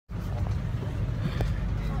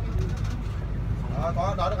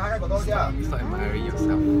Có đó được 2 cái của tôi chưa? Start marry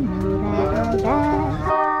yourself.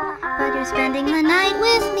 But you're spending the night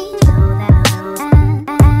with me.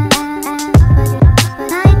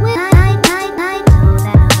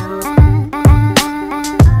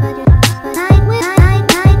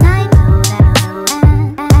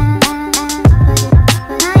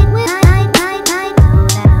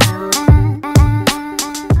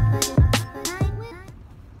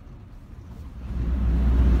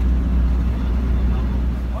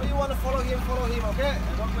 Follow him, okay?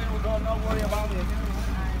 Don't worry about me.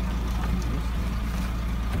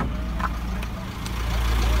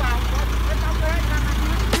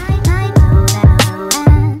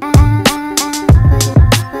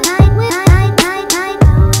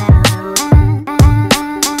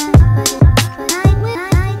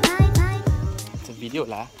 It's a video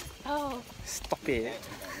lá. Oh. Stop it.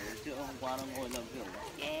 Chưa hôm qua nó ngồi làm kiểu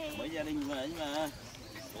mấy gia đình mà ấy mà.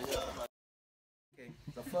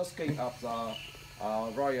 The first king of the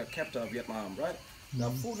royal captor Vietnam, right? The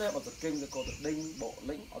full name of the king is called the Dinh Bộ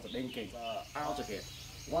Lĩnh or the Dinh King. Outer gate.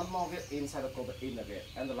 One more gate inside is called the inner gate,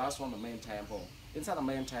 and the last one the main temple. Inside the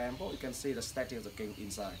main temple, you can see the statue of the king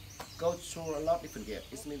inside. Go through a lot of different gates.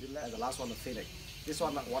 It's maybe and the last one the phoenix. This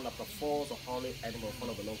one one of the four the holy animal for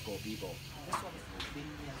the local people. This one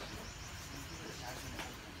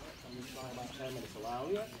is about 10 minutes allow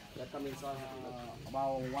here. Let come inside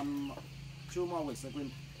about 2 more weeks. They're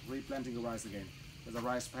going replanting the rice again. There's a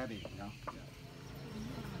rice paddy, you know. Yeah.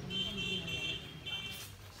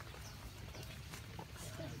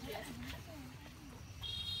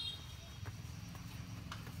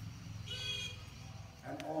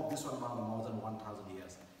 And all of this one about more than 1,000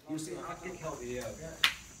 years. You see how it healthy here. Yeah.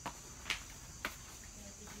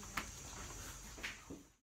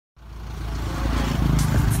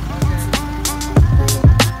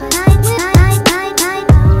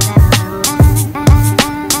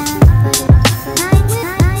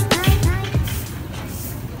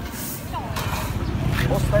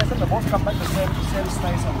 The boat come back the same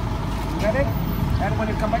station. You get it? And when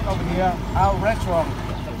you come back over here, our restaurant.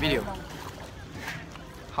 Video.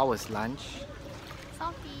 How was lunch?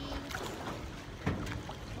 Salty.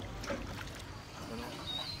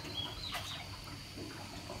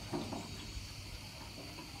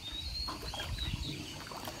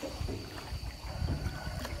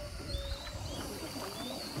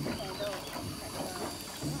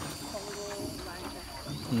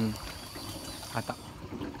 Atap.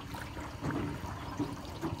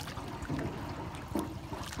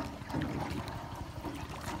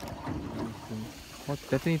 Oh,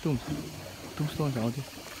 definitely tombstones all this.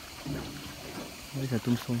 What is a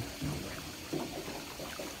tombstone?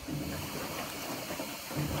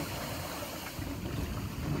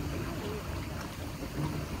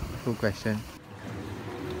 Good question.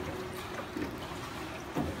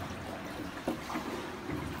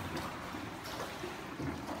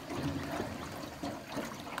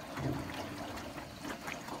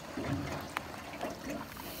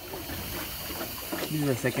 This is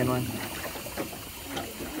the second one.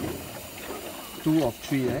 2 of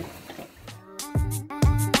 3, right?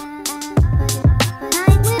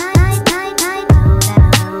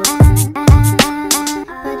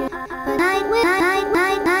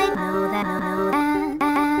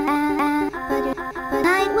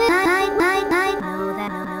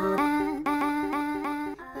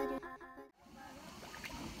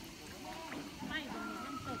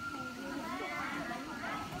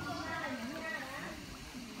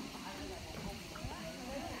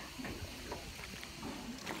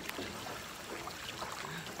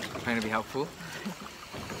 Trying to be helpful.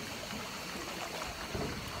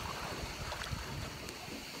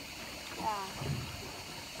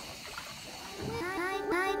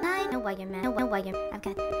 No way you're mad. No way you're. I've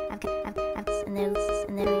got. And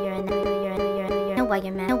then you're. No way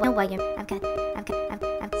you're mad. No way you're. I've got. And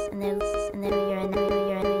then you're.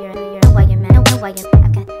 No way you're mad. No way you're.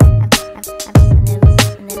 I've got. And then you're.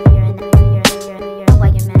 No way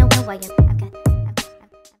you're mad. No way you're. I've got.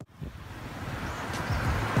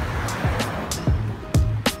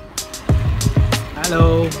 Hello.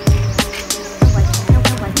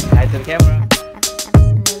 Hi to the camera.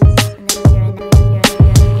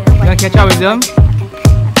 You wanna catch up with them?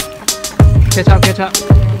 Catch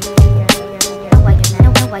up.